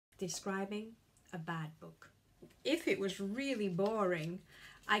describing a bad book. If it was really boring,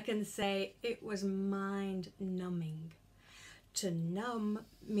 I can say it was mind-numbing. To numb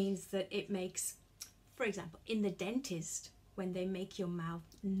means that it makes, for example, in the dentist, when they make your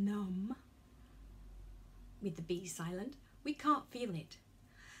mouth numb, with the B silent, we can't feel it.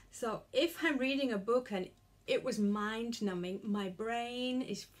 So if I'm reading a book and it was mind-numbing, my brain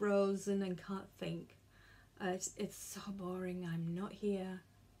is frozen and can't think. It's so boring, I'm not here.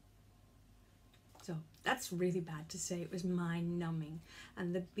 So that's really bad to say it was mind-numbing,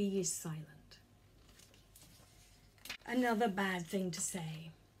 and the B is silent. Another bad thing to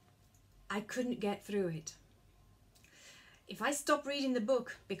say, I couldn't get through it. If I stop reading the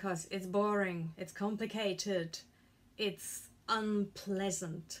book because it's boring, it's complicated, it's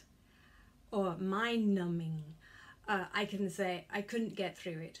unpleasant, or mind-numbing, I can say I couldn't get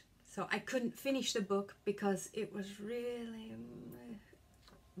through it. So I couldn't finish the book because it was really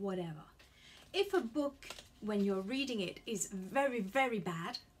whatever. If a book, when you're reading it, is very, very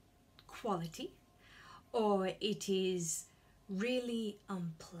bad quality, or it is really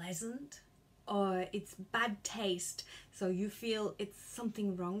unpleasant, or it's bad taste, so you feel it's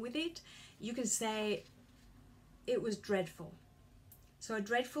something wrong with it, you can say it was dreadful. So a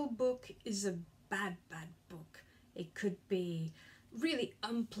dreadful book is a bad, bad book. It could be really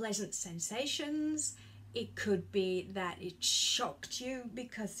unpleasant sensations. It could be that it shocked you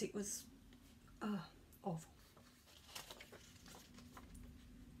because it was awful.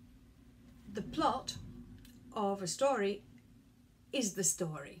 The plot of a story is the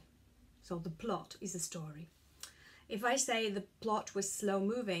story. So the plot is the story. If I say the plot was slow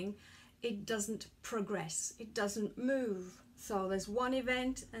moving, it doesn't progress, it doesn't move. So there's one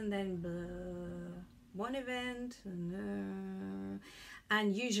event and then blah, one event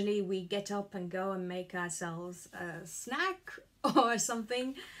and usually we get up and go and make ourselves a snack or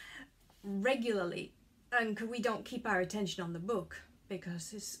something regularly, and we don't keep our attention on the book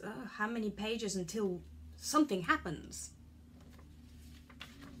because it's how many pages until something happens.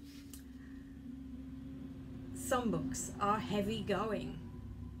 Some books are heavy going.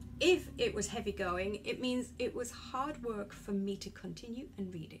 If it was heavy going, it means it was hard work for me to continue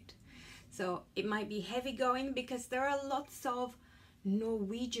and read it. So it might be heavy going because there are lots of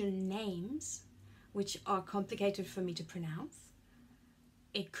Norwegian names which are complicated for me to pronounce.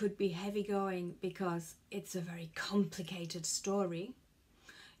 It could be heavy going because it's a very complicated story.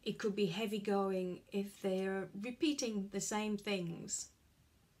 It could be heavy going if they're repeating the same things.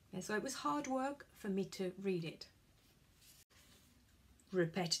 Yeah, so it was hard work for me to read it.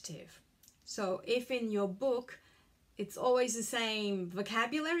 Repetitive. So if in your book it's always the same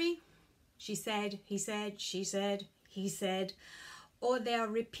vocabulary, she said, he said, she said, he said, or they are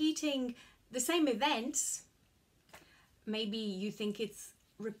repeating the same events, maybe you think it's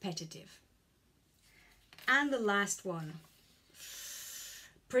repetitive. And the last one,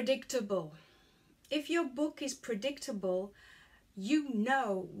 predictable. If your book is predictable, you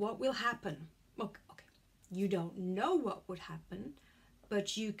know what will happen. Okay, you don't know what would happen,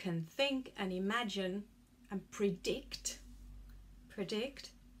 but you can think and imagine and predict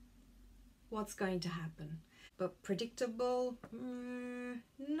what's going to happen. But predictable,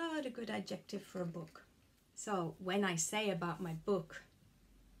 not a good adjective for a book. So when I say about my book,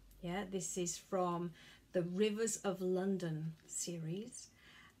 yeah, this is from the Rivers of London series,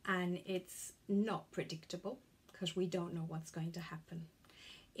 and it's not predictable because we don't know what's going to happen.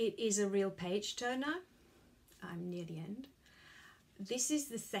 It is a real page turner. I'm near the end. This is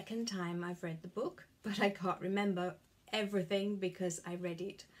the second time I've read the book, but I can't remember everything because I read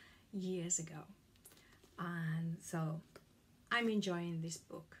it years ago. And so I'm enjoying this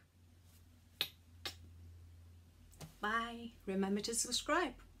book. Bye. Remember to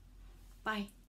subscribe. Bye.